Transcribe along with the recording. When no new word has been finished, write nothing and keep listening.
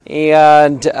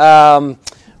and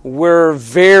we're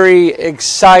very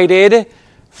excited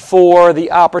for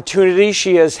the opportunity.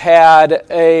 She has had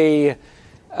a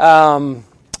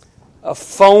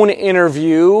phone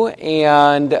interview,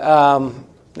 and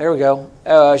there we go.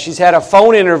 She's had a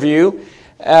phone interview,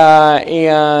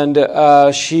 and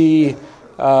she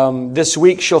this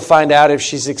week she'll find out if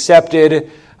she's accepted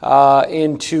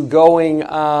into going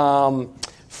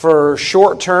for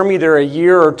short term, either a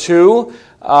year or two,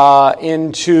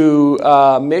 into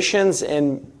missions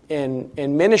and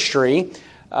ministry,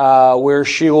 where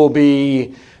she will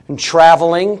be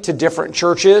traveling to different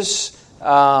churches,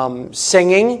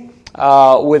 singing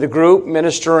with a group,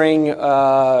 ministering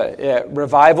at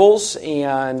revivals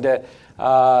and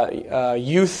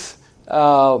youth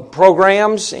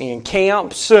programs and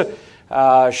camps.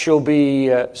 She'll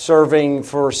be serving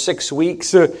for 6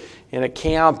 weeks in a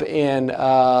camp in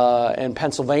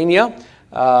Pennsylvania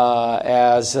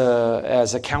as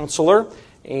a counselor,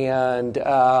 and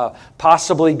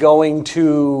possibly going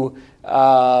to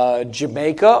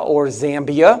Jamaica or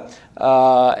Zambia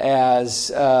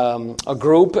as a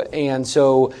group. And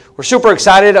so we're super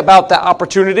excited about the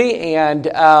opportunity, and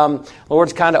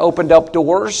Lord's kind of opened up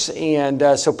doors, and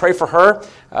so pray for her.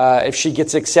 If she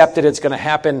gets accepted, it's going to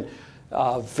happen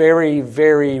very,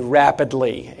 very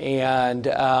rapidly, and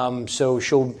so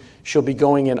she'll be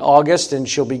going in August, and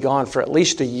she'll be gone for at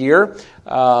least a year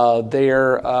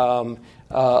there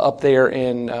up there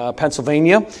in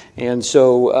Pennsylvania, and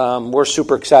so we're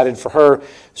super excited for her,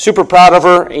 super proud of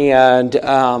her, and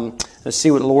let's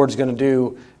see what the Lord's going to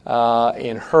do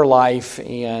in her life.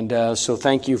 And so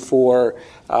thank you for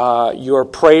your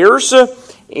prayers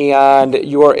and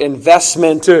your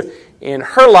investment in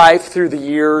her life through the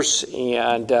years.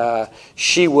 And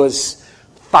she was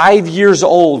 5 years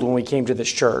old when we came to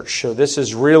this church, so this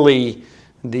is really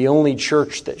the only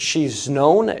church that she's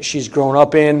known, that she's grown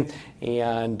up in.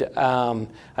 And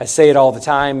I say it all the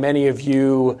time, many of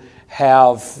you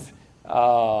have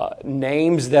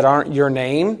names that aren't your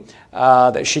name,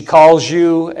 that she calls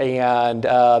you, and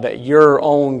that your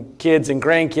own kids and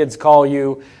grandkids call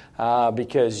you,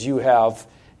 because you have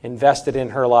invested in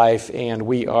her life, and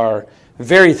we are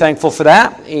very thankful for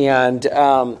that, and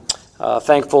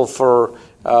thankful for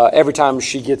every time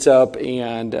she gets up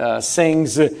and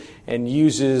sings and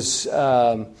uses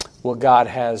what God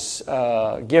has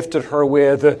gifted her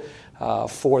with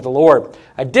for the Lord.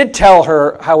 I did tell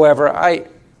her, however,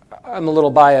 I'm a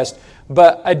little biased,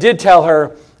 but I did tell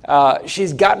her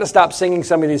she's got to stop singing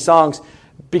some of these songs,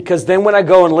 because then when I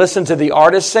go and listen to the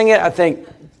artists sing it, I think,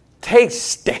 they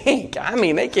stink. I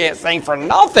mean, they can't sing for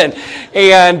nothing.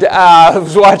 And I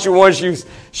was watching one,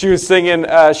 she was singing,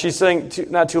 she sang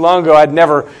not too long ago. I'd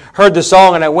never heard the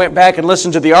song, and I went back and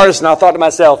listened to the artist, and I thought to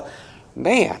myself,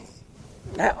 man,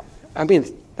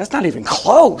 that's not even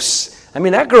close. I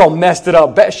mean, that girl messed it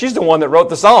up. She's the one that wrote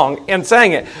the song and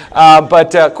sang it.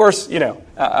 But of course,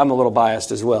 I'm a little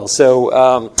biased as well.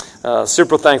 So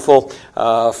super thankful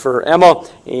for Emma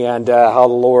and how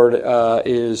the Lord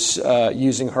is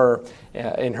using her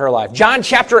in her life. John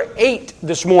chapter 8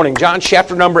 this morning. John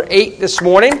chapter number 8 this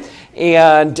morning.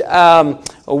 And I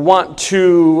want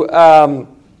to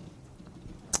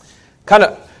kind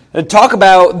of talk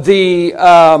about the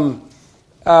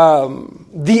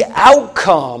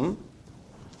outcome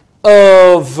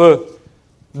of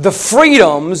the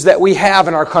freedoms that we have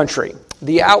in our country.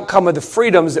 The outcome of the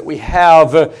freedoms that we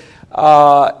have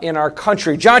in our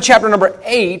country. John chapter number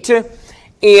 8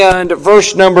 and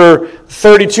verse number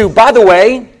 32. By the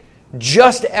way,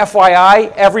 just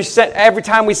FYI, every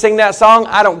time we sing that song,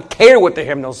 I don't care what the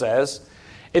hymnal says.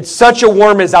 It's such a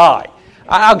worm as I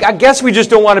guess we just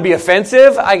don't want to be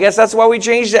offensive. I guess that's why we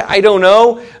changed it. I don't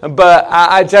know. But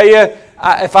I tell you,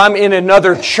 if I'm in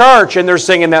another church and they're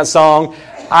singing that song,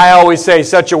 I always say,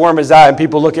 such a worm as I. And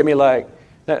people look at me like,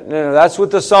 no, that's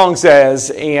what the song says.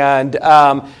 And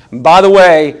by the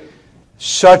way,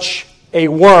 such a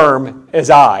worm as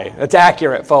I. That's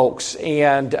accurate, folks.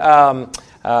 And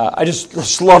I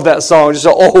just love that song. Just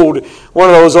one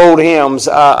of those old hymns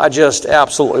I just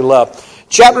absolutely love.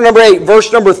 Chapter number 8,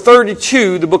 verse number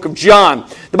 32, the book of John.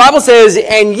 The Bible says,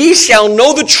 "And ye shall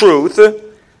know the truth,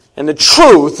 and the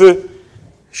truth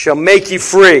shall make you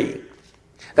free."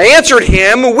 They answered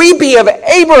him, "We be of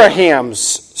Abraham's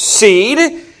seed,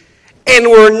 and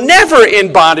were never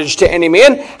in bondage to any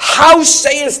man. How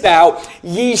sayest thou,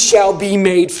 ye shall be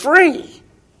made free?"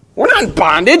 We're not in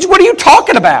bondage. What are you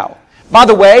talking about? By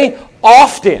the way,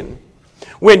 often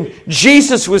When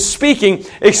Jesus was speaking,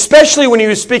 especially when he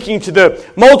was speaking to the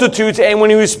multitudes and when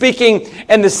he was speaking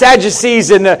and the Sadducees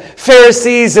and the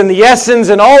Pharisees and the Essenes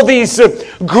and all these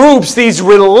groups, these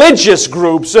religious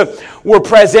groups were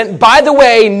present. By the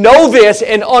way, know this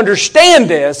and understand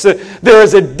this. There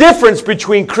is a difference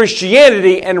between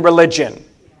Christianity and religion.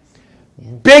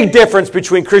 Big difference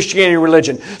between Christianity and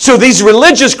religion. So these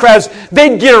religious crowds,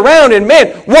 they'd get around and man,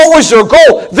 what was their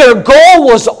goal? Their goal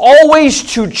was always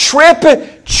to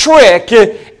trip, trick,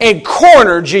 and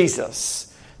corner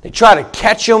Jesus. They try to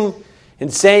catch him in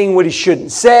saying what he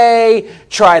shouldn't say,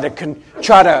 try to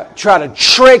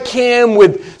trick him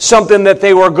with something that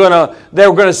they were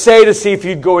gonna say to see if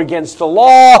he'd go against the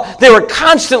law. They were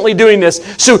constantly doing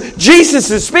this. So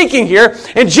Jesus is speaking here,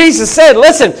 and Jesus said,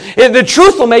 listen, the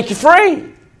truth will make you free.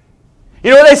 You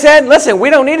know what they said? Listen,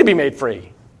 we don't need to be made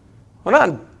free. We're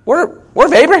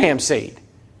of Abraham's seed.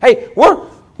 Hey, we're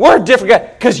a different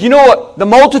guy. Because you know what? The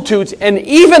multitudes and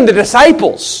even the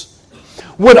disciples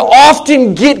would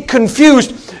often get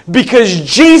confused because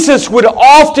Jesus would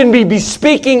often be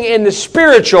speaking in the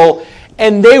spiritual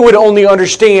and they would only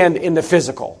understand in the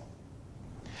physical.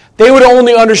 They would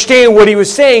only understand what he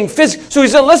was saying physically. So he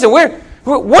said, listen, we're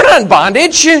not in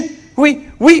bondage. We're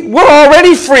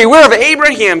already free. We're of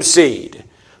Abraham's seed.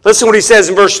 Listen what he says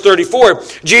in verse 34.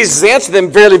 Jesus answered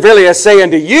them, verily, verily, I say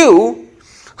unto you,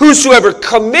 whosoever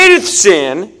committeth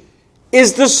sin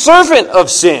is the servant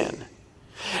of sin.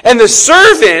 And the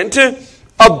servant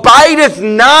abideth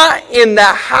not in the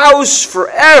house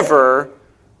forever,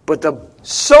 but the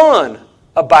Son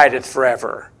abideth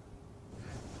forever.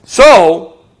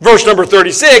 So, verse number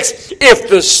 36, if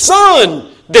the Son,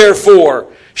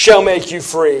 therefore, shall make you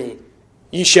free,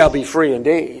 ye shall be free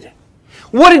indeed.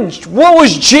 What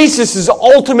was Jesus'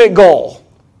 ultimate goal?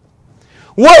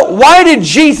 Why did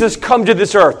Jesus come to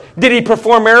this earth? Did he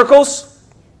perform miracles?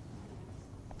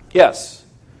 Yes.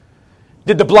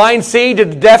 Did the blind see?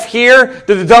 Did the deaf hear?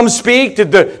 Did the dumb speak?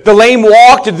 Did the lame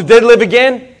walk? Did the dead live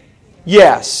again?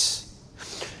 Yes.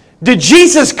 Did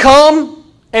Jesus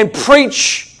come and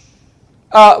preach,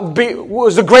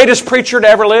 was the greatest preacher to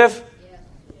ever live?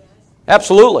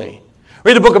 Absolutely.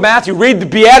 Read the book of Matthew, read the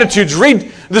Beatitudes,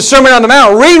 read the Sermon on the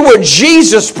Mount, read what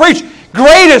Jesus preached.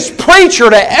 Greatest preacher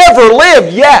to ever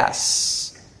live,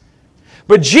 yes.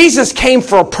 But Jesus came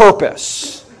for a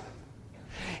purpose.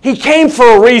 He came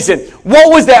for a reason.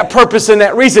 What was that purpose and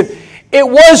that reason? It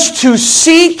was to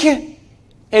seek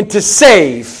and to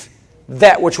save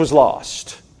that which was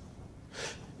lost.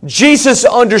 Jesus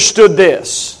understood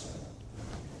this.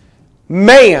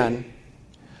 Man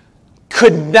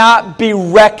could not be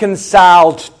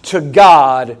reconciled to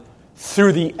God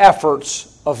through the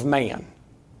efforts of man.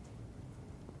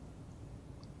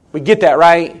 We get that,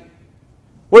 right?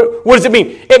 What does it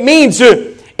mean? It means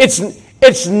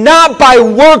it's not by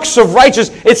works of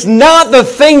righteousness. It's not the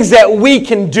things that we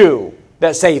can do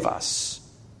that save us.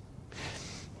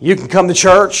 You can come to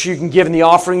church, you can give in the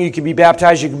offering, you can be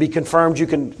baptized, you can be confirmed, you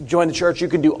can join the church, you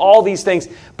can do all these things,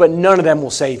 but none of them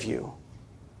will save you.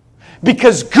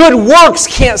 Because good works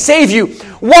can't save you.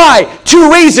 Why?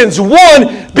 2 reasons.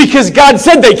 1, because God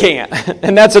said they can't,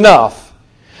 and that's enough.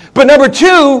 But number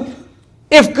 2,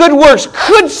 if good works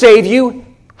could save you,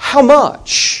 how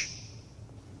much?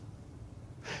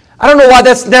 I don't know why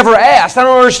that's never asked. I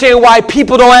don't understand why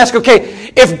people don't ask,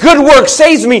 okay, if good works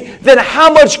saves me, then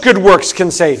how much good works can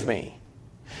save me?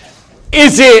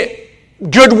 Is it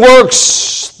good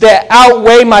works that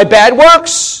outweigh my bad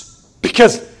works?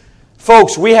 Because,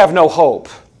 folks, we have no hope.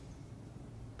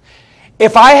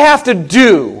 If I have to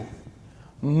do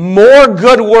more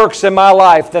good works in my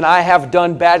life than I have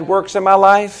done bad works in my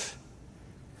life,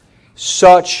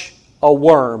 such a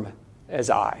worm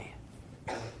as I.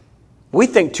 We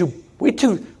think too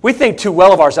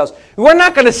well of ourselves. We're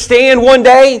not going to stand one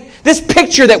day, this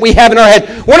picture that we have in our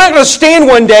head, we're not going to stand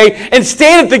one day and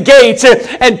stand at the gates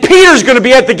and Peter's going to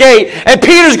be at the gate and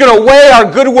Peter's going to weigh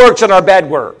our good works and our bad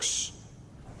works.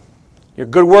 Your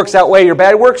good works outweigh your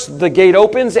bad works, the gate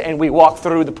opens and we walk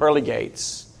through the pearly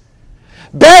gates.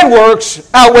 Bad works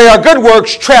outweigh our good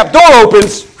works, trap door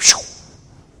opens.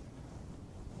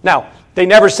 Now, they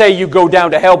never say you go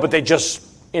down to hell, but they just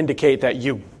indicate that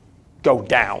you go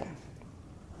down.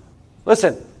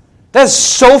 Listen, that's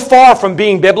so far from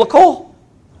being biblical.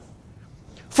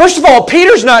 First of all,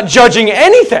 Peter's not judging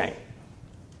anything.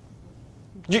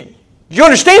 You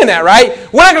understand that,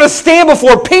 right? We're not going to stand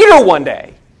before Peter one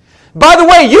day. By the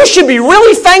way, you should be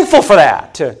really thankful for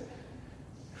that.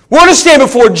 We're going to stand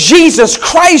before Jesus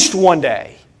Christ one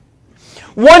day.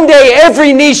 One day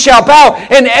every knee shall bow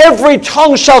and every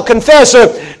tongue shall confess.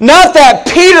 Not that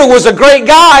Peter was a great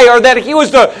guy or that he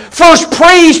was the first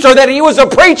priest or that he was a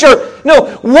preacher.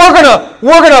 No, we're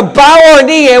gonna bow our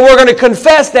knee and we're going to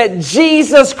confess that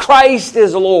Jesus Christ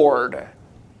is Lord.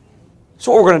 That's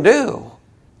what we're going to do.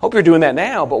 Hope you're doing that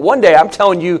now. But one day, I'm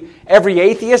telling you, every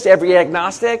atheist, every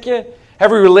agnostic,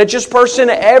 every religious person,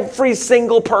 every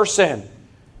single person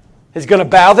is going to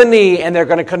bow the knee and they're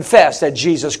going to confess that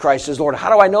Jesus Christ is Lord.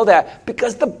 How do I know that?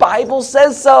 Because the Bible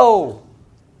says so.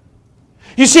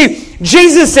 You see,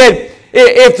 Jesus said,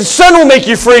 if the Son will make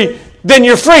you free, then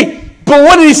you're free. But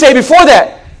what did He say before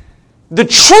that? The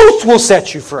truth will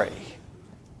set you free.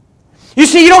 You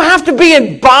see, you don't have to be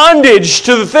in bondage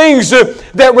to the things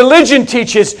that religion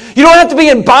teaches. You don't have to be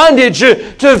in bondage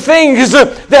to the things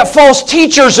that false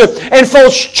teachers and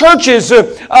false churches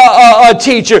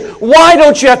teach. Why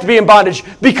don't you have to be in bondage?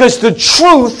 Because the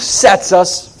truth sets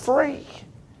us free.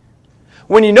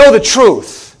 When you know the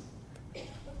truth,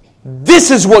 this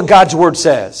is what God's Word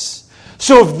says.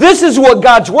 So if this is what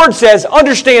God's Word says,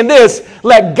 understand this: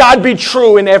 let God be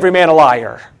true and every man a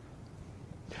liar.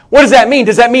 What does that mean?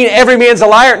 Does that mean every man's a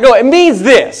liar? No, it means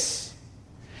this.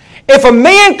 If a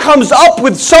man comes up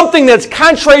with something that's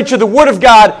contrary to the Word of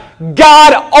God,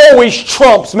 God always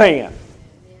trumps man.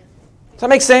 Does that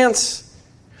make sense?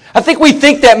 I think we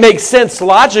think that makes sense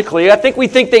logically. I think we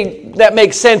think that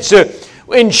makes sense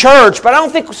in church, but I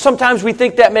don't think sometimes we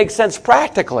think that makes sense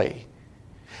practically.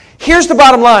 Here's the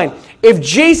bottom line. If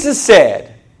Jesus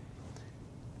said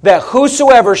that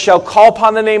whosoever shall call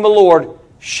upon the name of the Lord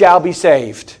shall be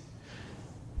saved,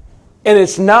 and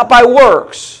it's not by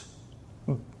works,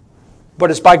 but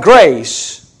it's by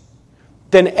grace,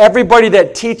 then everybody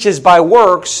that teaches by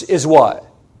works is what?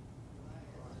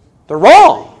 They're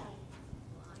wrong.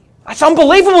 That's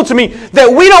unbelievable to me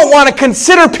that we don't want to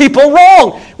consider people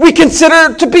wrong. We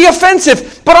consider it to be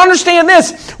offensive. But understand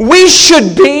this, we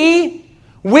should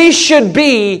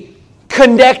be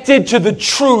connected to the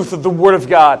truth of the Word of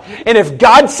God. And if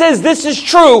God says this is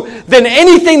true, then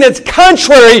anything that's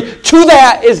contrary to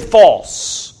that is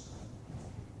false.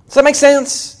 Does that make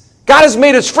sense? God has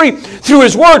made us free through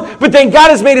His Word, but then God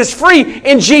has made us free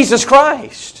in Jesus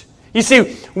Christ. You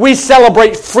see, we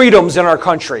celebrate freedoms in our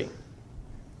country.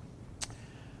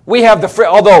 We have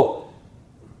although,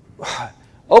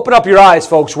 open up your eyes,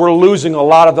 folks, we're losing a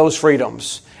lot of those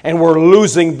freedoms, and we're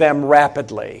losing them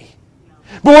rapidly.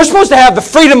 But we're supposed to have the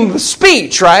freedom of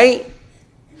speech, right?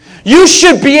 You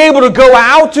should be able to go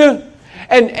out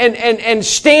and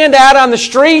stand out on the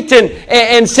street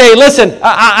and say, listen,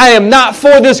 I am not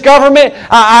for this government,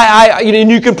 and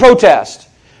you can protest.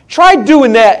 Try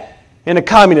doing that in a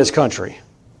communist country.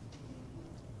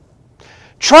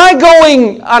 Try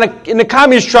going in a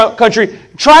communist country,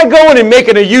 try going and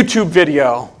making a YouTube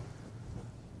video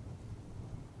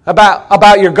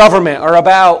about your government or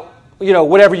about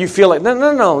whatever you feel like.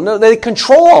 No. They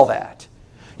control all that.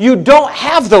 You don't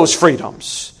have those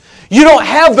freedoms. You don't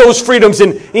have those freedoms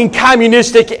in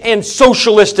communistic and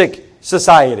socialistic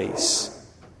societies.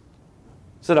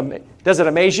 Does it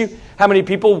amaze you how many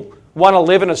people want to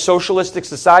live in a socialistic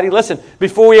society? Listen,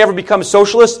 before we ever become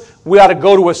socialists, we ought to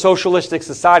go to a socialistic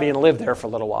society and live there for a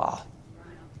little while.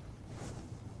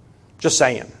 Just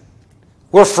saying.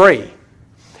 We're free.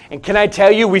 And can I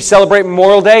tell you, we celebrate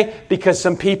Memorial Day because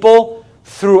some people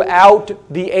throughout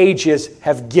the ages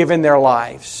have given their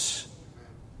lives.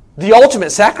 The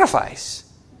ultimate sacrifice.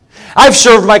 I've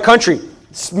served my country.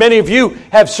 Many of you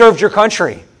have served your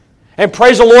country. And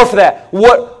praise the Lord for that.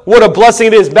 What a blessing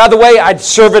it is. By the way, I'd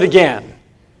serve it again.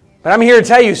 But I'm here to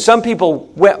tell you, some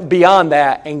people went beyond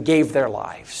that and gave their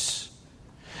lives.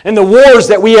 And the wars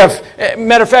that we have,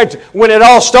 matter of fact, when it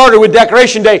all started with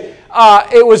Decoration Day,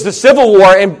 it was the Civil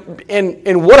War,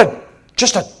 and what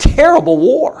just a terrible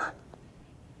war.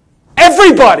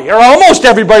 Everybody, or almost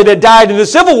everybody that died in the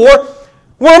Civil War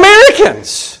were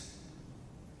Americans.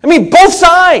 I mean, both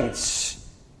sides.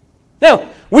 Now,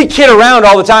 we kid around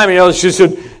all the time, it's just,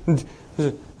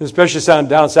 especially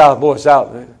down south, boy,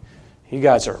 south, you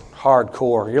guys are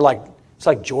hardcore. It's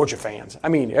like Georgia fans. I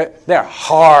mean, they're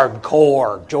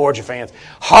hardcore Georgia fans.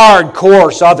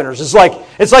 Hardcore Southerners. It's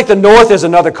like the North is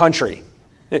another country.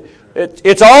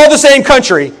 It's all the same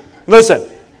country. Listen,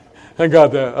 I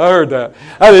got that. I heard that.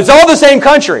 It's all the same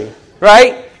country,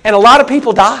 right? And a lot of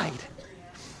people died.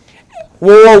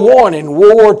 World War I and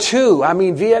World War II. I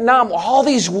mean, Vietnam. All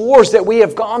these wars that we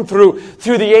have gone through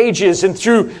the ages and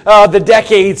through the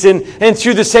decades and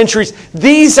through the centuries.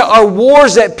 These are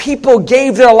wars that people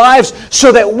gave their lives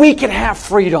so that we can have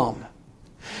freedom.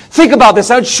 Think about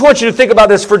this. I just want you to think about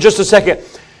this for just a second.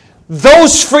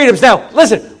 those freedoms. Now,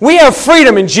 listen, we have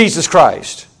freedom in Jesus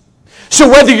Christ. So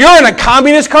whether you're in a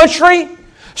communist country,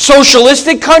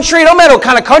 socialistic country, no matter what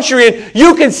kind of country you're in,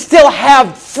 you can still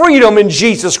have freedom in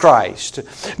Jesus Christ.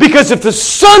 Because if the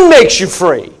Son makes you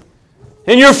free,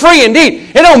 and you're free indeed,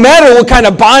 it don't matter what kind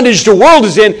of bondage the world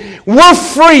is in, we're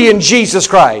free in Jesus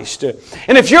Christ.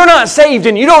 And if you're not saved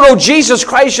and you don't know Jesus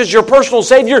Christ as your personal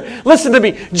Savior, listen to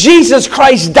me. Jesus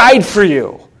Christ died for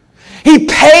you. He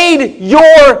paid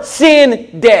your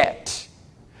sin debt.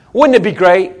 Wouldn't it be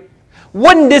great?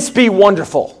 Wouldn't this be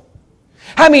wonderful?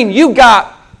 I mean, you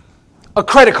got a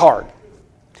credit card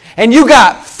and you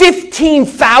got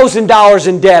 $15,000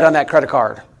 in debt on that credit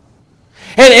card.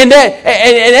 And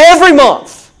every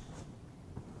month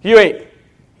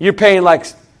you're paying like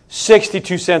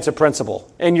 62 cents of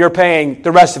principal, and you're paying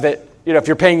the rest of it, if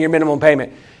you're paying your minimum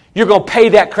payment, you're going to pay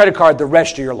that credit card the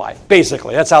rest of your life.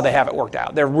 Basically, that's how they have it worked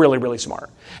out. They're really, really smart.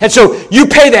 And so you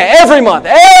pay that every month.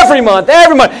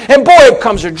 And boy, it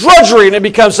becomes a drudgery, and it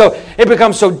becomes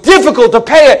so difficult to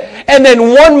pay it. And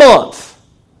then one month,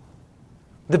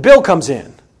 the bill comes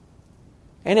in,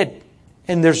 and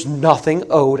there's nothing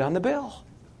owed on the bill.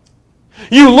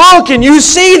 You look and you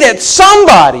see that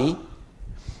somebody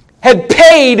had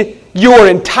paid your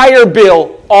entire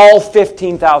bill, all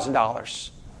 $15,000.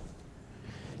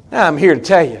 Now I'm here to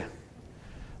tell you,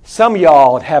 some of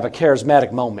y'all would have a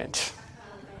charismatic moment.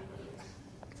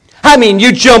 I mean,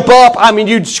 you'd jump up,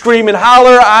 you'd scream and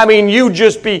holler, you'd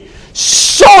just be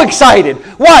so excited.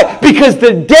 Why? Because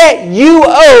the debt you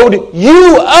owed,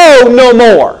 you owe no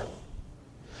more.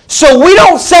 So we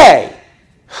don't say,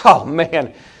 oh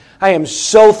man, I am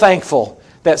so thankful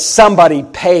that somebody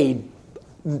paid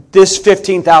this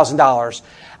 $15,000.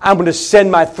 I'm going to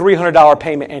send my $300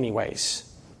 payment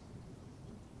anyways.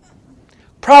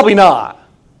 Probably not.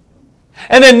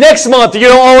 And then next month you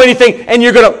don't owe anything and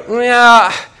you're going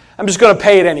to, I'm just going to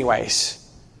pay it anyways.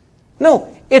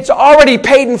 No, it's already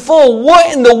paid in full.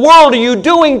 What in the world are you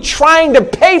doing trying to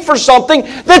pay for something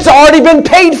that's already been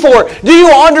paid for? Do you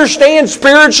understand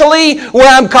spiritually where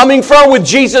I'm coming from with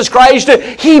Jesus Christ?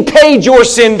 He paid your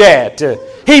sin debt.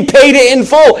 He paid it in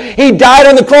full. He died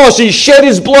on the cross. He shed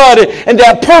His blood. And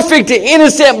that perfect,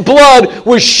 innocent blood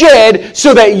was shed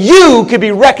so that you could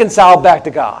be reconciled back to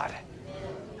God.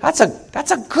 That's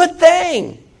a good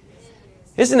thing.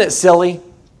 Isn't it silly?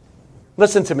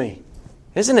 Listen to me.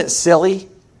 Isn't it silly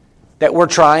that we're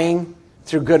trying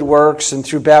through good works and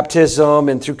through baptism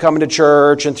and through coming to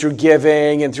church and through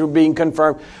giving and through being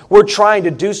confirmed, we're trying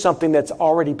to do something that's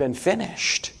already been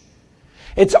finished.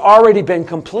 It's already been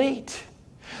complete.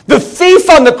 The thief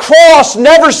on the cross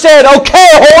never said, okay,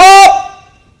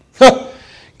 hold up.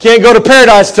 Can't go to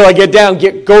paradise till I get down.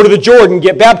 Go to the Jordan,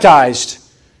 get baptized.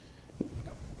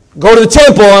 Go to the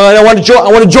temple, and I want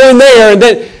to join there,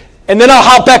 and then I'll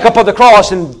hop back up on the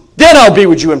cross, and then I'll be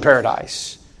with you in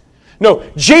paradise. No,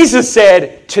 Jesus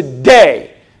said,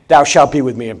 today thou shalt be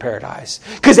with me in paradise.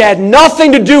 Because it had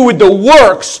nothing to do with the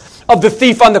works of the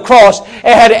thief on the cross. It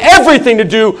had everything to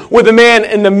do with the man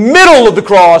in the middle of the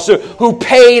cross who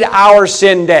paid our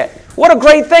sin debt. What a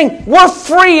great thing. We're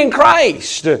free in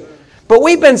Christ. But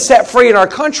we've been set free in our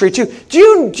country too.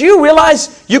 Do you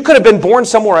realize you could have been born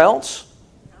somewhere else?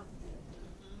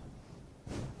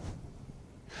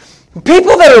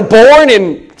 People that are born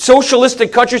in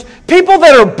socialistic countries, people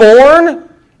that are born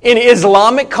in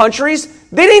Islamic countries,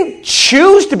 they didn't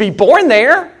choose to be born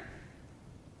there.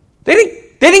 They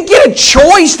didn't get a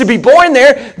choice to be born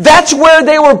there. That's where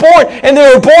they were born. And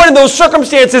they were born in those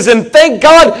circumstances. And thank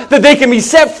God that they can be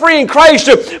set free in Christ.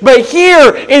 But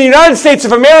here in the United States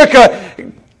of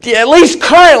America, at least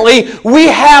currently, we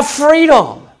have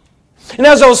freedom. And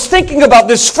as I was thinking about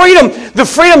this freedom, the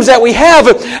freedoms that we have,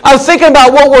 I was thinking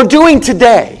about what we're doing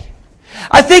today.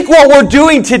 I think what we're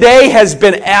doing today has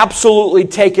been absolutely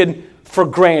taken for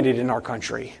granted in our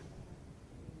country.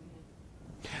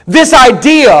 This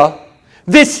idea,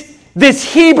 this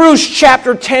Hebrews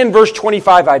chapter 10, verse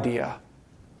 25 idea.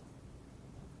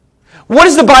 What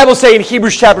does the Bible say in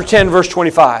Hebrews chapter 10, verse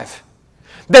 25?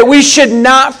 That we should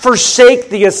not forsake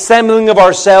the assembling of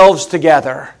ourselves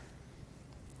together.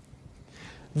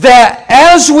 That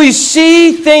as we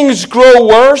see things grow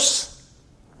worse,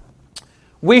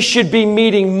 we should be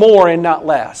meeting more and not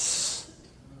less.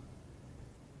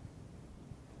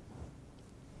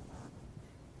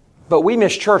 But we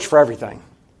miss church for everything.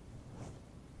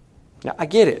 Now, I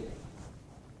get it.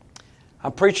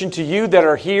 I'm preaching to you that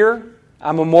are here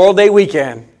on Memorial Day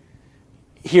weekend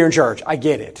here in church. I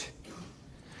get it.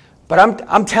 But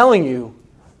I'm telling you,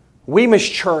 we miss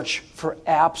church for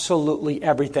absolutely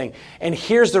everything. And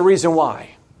here's the reason why.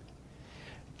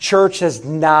 Church has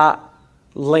not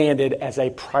landed as a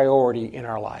priority in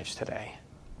our lives today.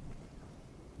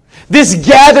 This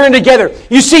gathering together.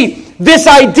 You see, this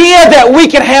idea that we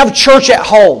can have church at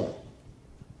home.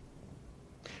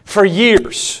 For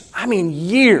years,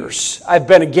 I've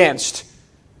been against.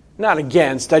 Not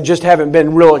against, I just haven't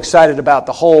been real excited about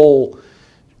the whole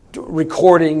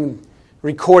recording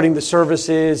the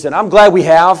services. And I'm glad we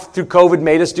have, through COVID,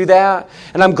 made us do that.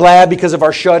 And I'm glad because of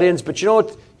our shut-ins. But you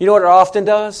know what it often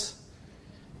does?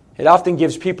 It often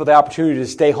gives people the opportunity to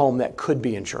stay home that could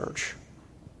be in church.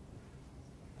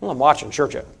 Well, I'm watching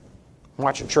church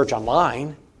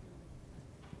online.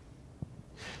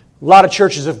 A lot of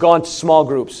churches have gone to small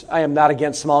groups. I am not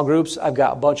against small groups. I've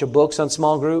got a bunch of books on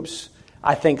small groups.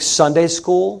 I think Sunday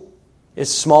school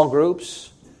is small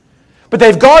groups. But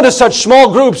they've gone to such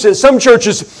small groups that some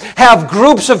churches have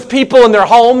groups of people in their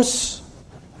homes.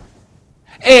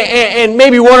 And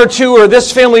maybe one or two, or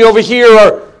this family over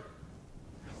here.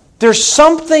 There's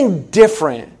something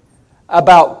different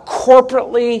about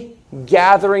corporately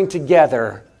gathering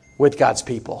together with God's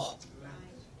people.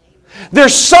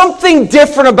 There's something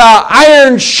different about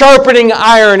iron sharpening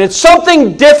iron. It's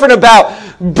something different about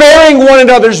bearing one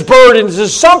another's burdens.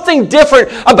 There's something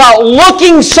different about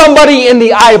looking somebody in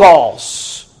the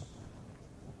eyeballs.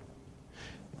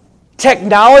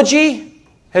 Technology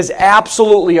is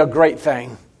absolutely a great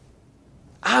thing.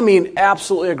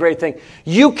 Absolutely a great thing.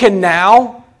 You can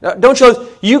now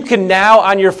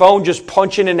on your phone just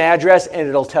punch in an address and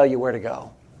it'll tell you where to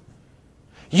go.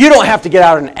 You don't have to get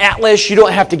out an atlas. You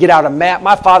don't have to get out a map.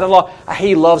 My father-in-law,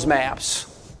 he loves maps.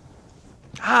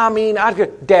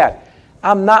 Dad,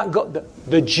 I'm not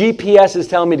the GPS is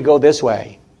telling me to go this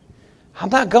way. I'm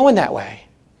not going that way.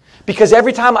 Because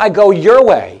every time I go your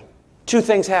way, two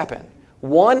things happen.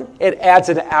 One, it adds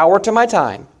an hour to my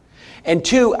time. And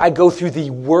two, I go through the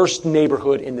worst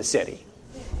neighborhood in the city.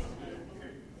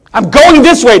 I'm going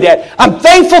this way, Dad. I'm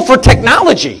thankful for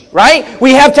technology, right?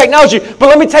 We have technology. But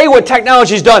let me tell you what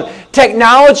technology's done.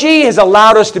 Technology has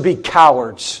allowed us to be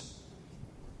cowards.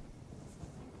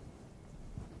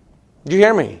 Do you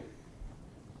hear me?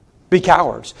 Be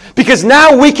cowards. Because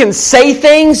now we can say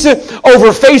things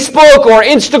over Facebook or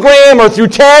Instagram or through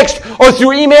text or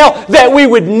through email that we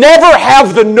would never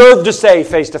have the nerve to say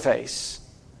face to face.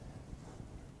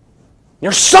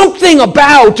 There's something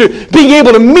about being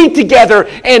able to meet together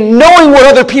and knowing what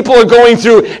other people are going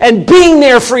through and being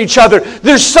there for each other.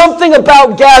 There's something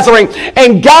about gathering.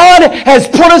 And God has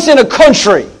put us in a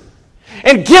country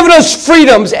and given us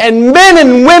freedoms. And men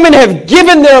and women have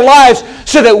given their lives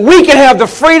so that we can have the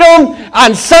freedom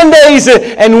on Sundays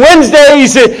and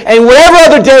Wednesdays and whatever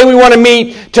other day we want to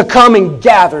meet to come and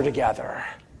gather together.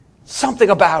 Something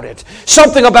about it.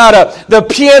 Something about the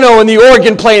piano and the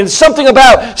organ playing. Something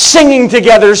about singing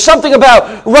together. Something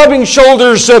about rubbing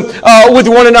shoulders with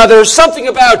one another. Something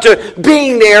about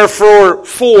being there for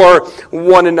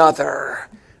one another.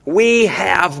 We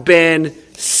have been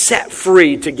set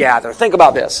free to gather. Think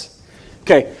about this.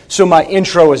 Okay, so my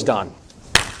intro is done.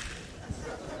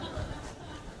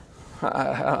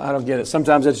 I don't get it.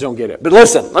 Sometimes I just don't get it. But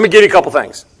listen, let me give you a couple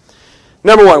things.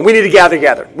 Number one, we need to gather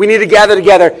together. We need to gather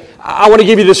together. I want to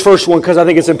give you this first one because I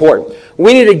think it's important.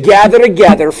 We need to gather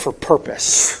together for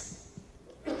purpose.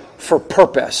 For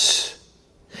purpose.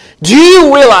 Do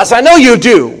you realize, I know you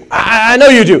do. I know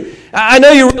you do. I know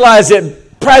you realize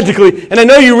it practically, and I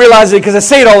know you realize it because I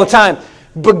say it all the time.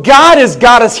 But God has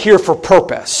got us here for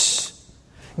purpose.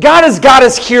 God has got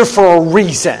us here for a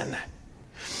reason.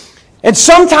 And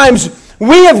sometimes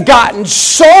we have gotten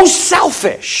so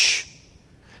selfish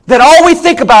that all we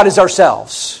think about is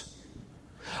ourselves.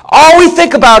 All we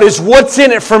think about is what's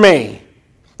in it for me.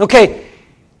 Okay,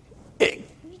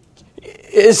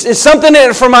 is something in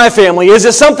it for my family? Is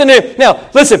it something in... Now,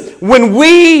 listen,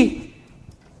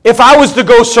 if I was to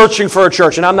go searching for a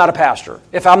church, and I'm not a pastor,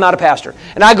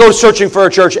 and I go searching for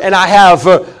a church and I have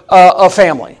a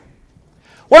family,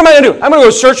 what am I going to do? I'm going to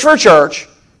go search for a church.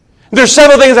 There's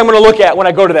several things I'm going to look at when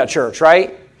I go to that church,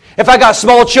 right? If I got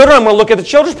small children, I'm going to look at the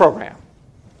children's program.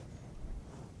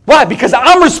 Why? Because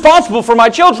I'm responsible for my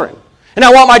children. And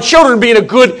I want my children to be in a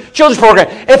good children's program.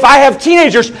 If I have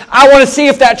teenagers, I want to see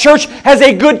if that church has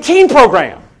a good teen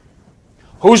program.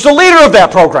 Who's the leader of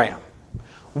that program?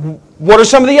 What are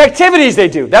some of the activities they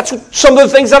do? That's some of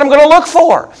the things that I'm going to look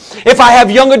for. If I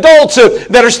have young adults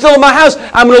that are still in my house,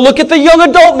 I'm going to look at the young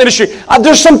adult ministry.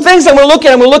 There's some things I'm going to look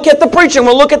at. I'm going to look at the preaching. I'm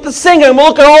going to look at the singing. I'm going to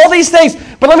look at all these things.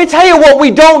 But let me tell you what we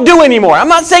don't do anymore. I'm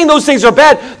not saying those things are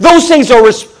bad. Those things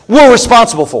we're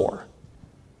responsible for.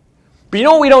 But you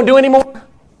know what we don't do anymore?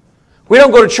 We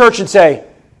don't go to church and say,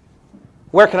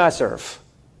 where can I serve?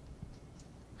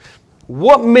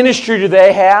 What ministry do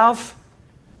they have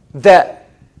that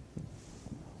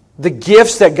the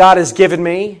gifts that God has given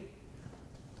me,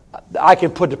 I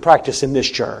can put to practice in this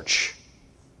church?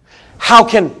 How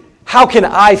can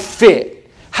I fit?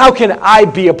 How can I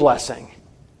be a blessing?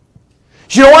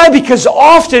 You know why? Because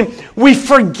often we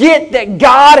forget that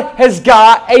God has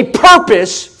got a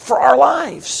purpose for our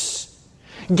lives.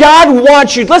 God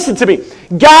wants you, listen to me,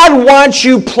 God wants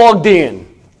you plugged in.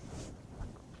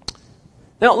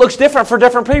 Now, it looks different for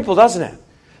different people, doesn't it?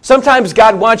 Sometimes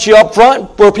God wants you up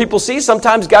front where people see.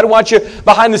 Sometimes God wants you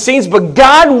behind the scenes. But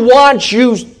God wants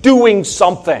you doing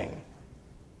something.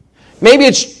 Maybe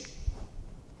it's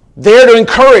there to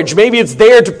encourage. Maybe it's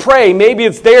there to pray. Maybe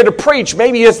it's there to preach.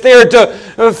 Maybe it's there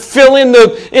to fill in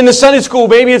the Sunday school.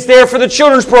 Maybe it's there for the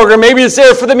children's program. Maybe it's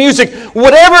there for the music.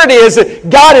 Whatever it is,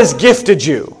 God has gifted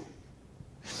you.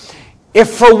 If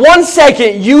for 1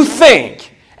 second you think,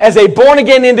 as a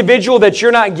born-again individual, that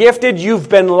you're not gifted, you've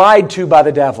been lied to by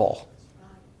the devil.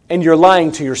 And you're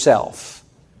lying to yourself.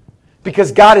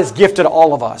 Because God has gifted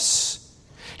all of us.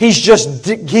 He's just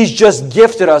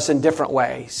gifted us in different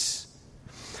ways.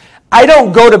 I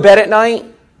don't go to bed at night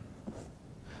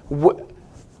with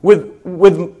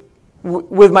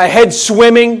my head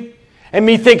swimming and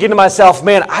me thinking to myself,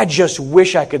 man, I just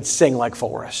wish I could sing like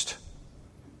Forrest.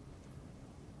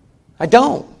 I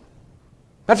don't.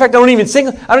 Matter of fact, I don't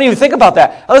even think about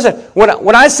that. Listen,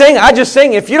 when I sing, I just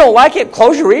sing. If you don't like it,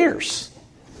 close your ears.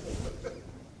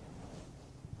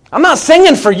 I'm not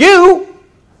singing for you.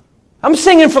 I'm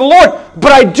singing for the Lord.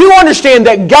 But I do understand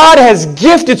that God has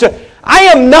gifted. I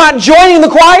am not joining the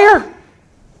choir.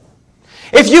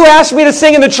 If you ask me to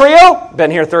sing in the trio,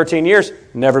 been here 13 years,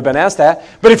 never been asked that.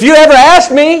 But if you ever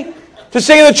ask me to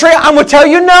sing in the trio, I'm going to tell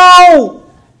you no.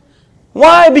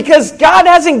 Why? Because God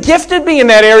hasn't gifted me in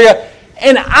that area.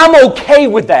 And I'm okay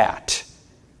with that.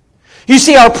 You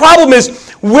see, our problem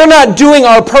is we're not doing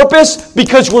our purpose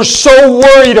because we're so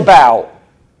worried about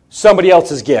somebody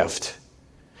else's gift.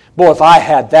 Boy, if I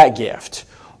had that gift.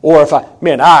 Or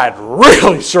I'd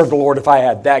really serve the Lord if I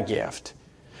had that gift.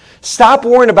 Stop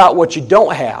worrying about what you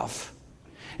don't have.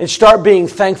 And start being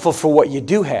thankful for what you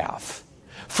do have.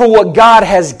 For what God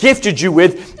has gifted you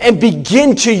with, and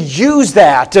begin to use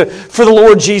that for the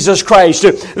Lord Jesus Christ.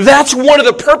 That's one of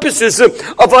the purposes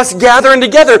of us gathering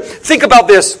together. Think about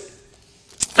this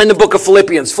in the book of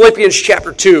Philippians. Philippians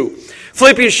chapter 2.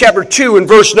 Philippians chapter 2 and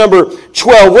verse number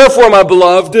 12. Wherefore, my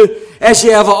beloved, as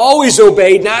ye have always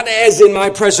obeyed, not as in my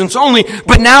presence only,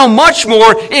 but now much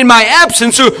more in my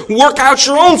absence, work out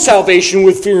your own salvation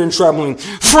with fear and trembling.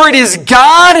 For it is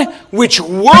God which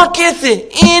worketh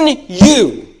in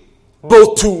you,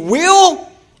 both to will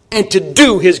and to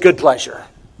do His good pleasure.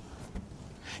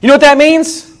 You know what that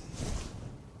means?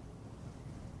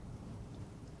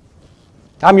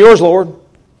 I'm yours, Lord.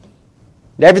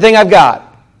 Everything I've got.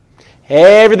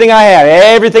 Everything I have.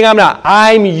 Everything I'm not.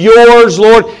 I'm yours,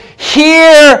 Lord.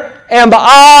 Here am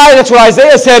I. That's what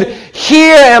Isaiah said.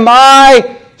 Here am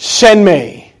I. Send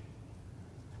me.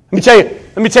 Let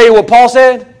me tell you what Paul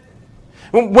said.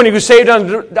 When he was saved on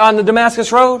the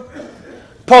Damascus Road.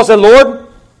 Paul said, Lord,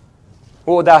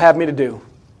 what would thou have me to do?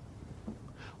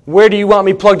 Where do you want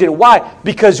me plugged in? Why?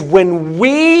 Because when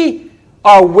we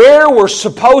are where we're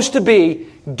supposed to be,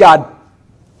 God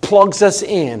plugs us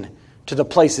in to the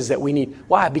places that we need.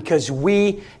 Why? Because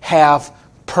we have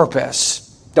purpose.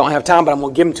 Don't have time, but I'm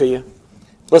going to give them to you.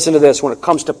 Listen to this. When it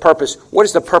comes to purpose, what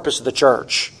is the purpose of the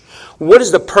church? What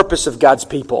is the purpose of God's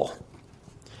people?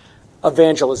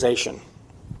 Evangelization.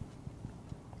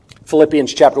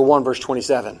 Philippians chapter 1, verse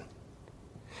 27.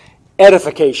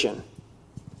 Edification.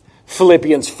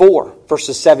 Philippians 4,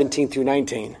 verses 17 through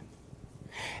 19.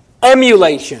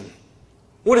 Emulation.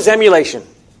 What is emulation?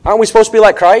 Aren't we supposed to be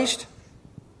like Christ?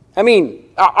 I mean,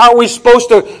 aren't we supposed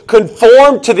to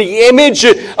conform to the image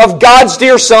of God's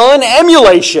dear Son?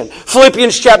 Emulation.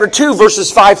 Philippians chapter 2,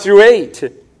 verses 5 through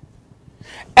 8.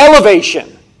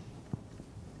 Elevation.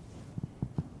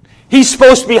 He's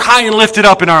supposed to be high and lifted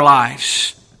up in our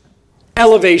lives.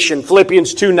 Elevation.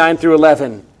 Philippians 2, 9 through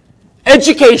 11.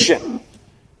 Education.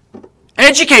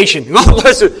 Education.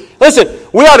 Listen,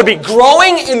 we ought to be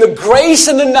growing in the grace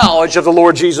and the knowledge of the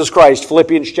Lord Jesus Christ.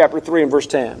 Philippians chapter 3 and verse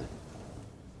 10.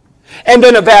 And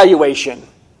then evaluation.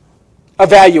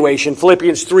 Evaluation.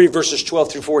 Philippians 3 verses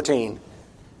 12 through 14.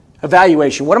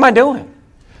 Evaluation. What am I doing?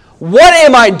 What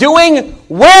am I doing?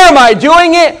 Where am I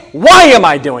doing it? Why am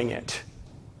I doing it?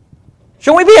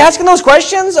 Shouldn't we be asking those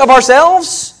questions of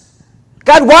ourselves?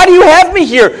 God, why do you have me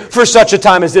here for such a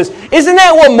time as this? Isn't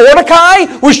that what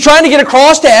Mordecai was trying to get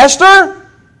across to Esther?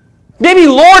 Maybe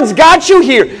Lord's got you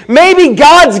here. Maybe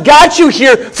God's got you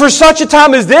here for such a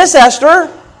time as this,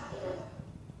 Esther.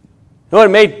 You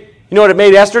know what it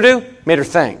made Esther do? It made her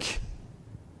think.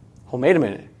 well, wait a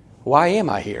minute. Why am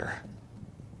I here?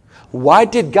 Why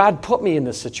did God put me in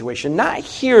this situation? Not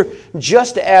here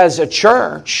just as a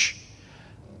church,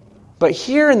 but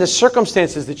here in the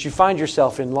circumstances that you find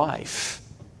yourself in life.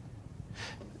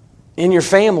 In your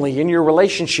family, in your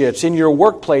relationships, in your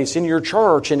workplace, in your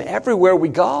church, and everywhere we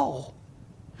go.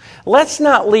 Let's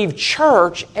not leave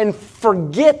church and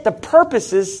forget the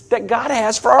purposes that God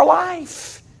has for our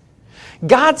life.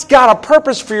 God's got a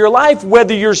purpose for your life,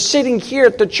 whether you're sitting here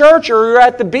at the church or you're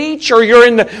at the beach or you're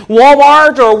in the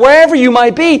Walmart or wherever you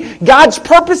might be. God's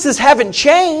purposes haven't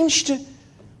changed.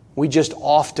 We just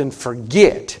often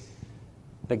forget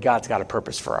that God's got a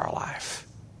purpose for our life.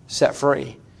 Set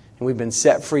free. And we've been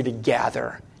set free to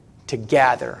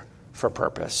gather for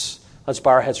purpose. Let's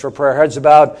bow our heads for prayer. Heads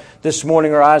bowed this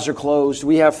morning, our eyes are closed.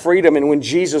 We have freedom, and when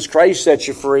Jesus Christ sets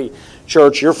you free,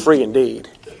 church, you're free indeed.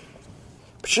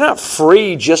 But you're not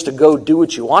free just to go do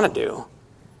what you want to do.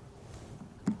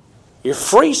 You're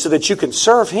free so that you can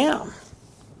serve Him.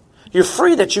 You're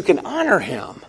free that you can honor Him.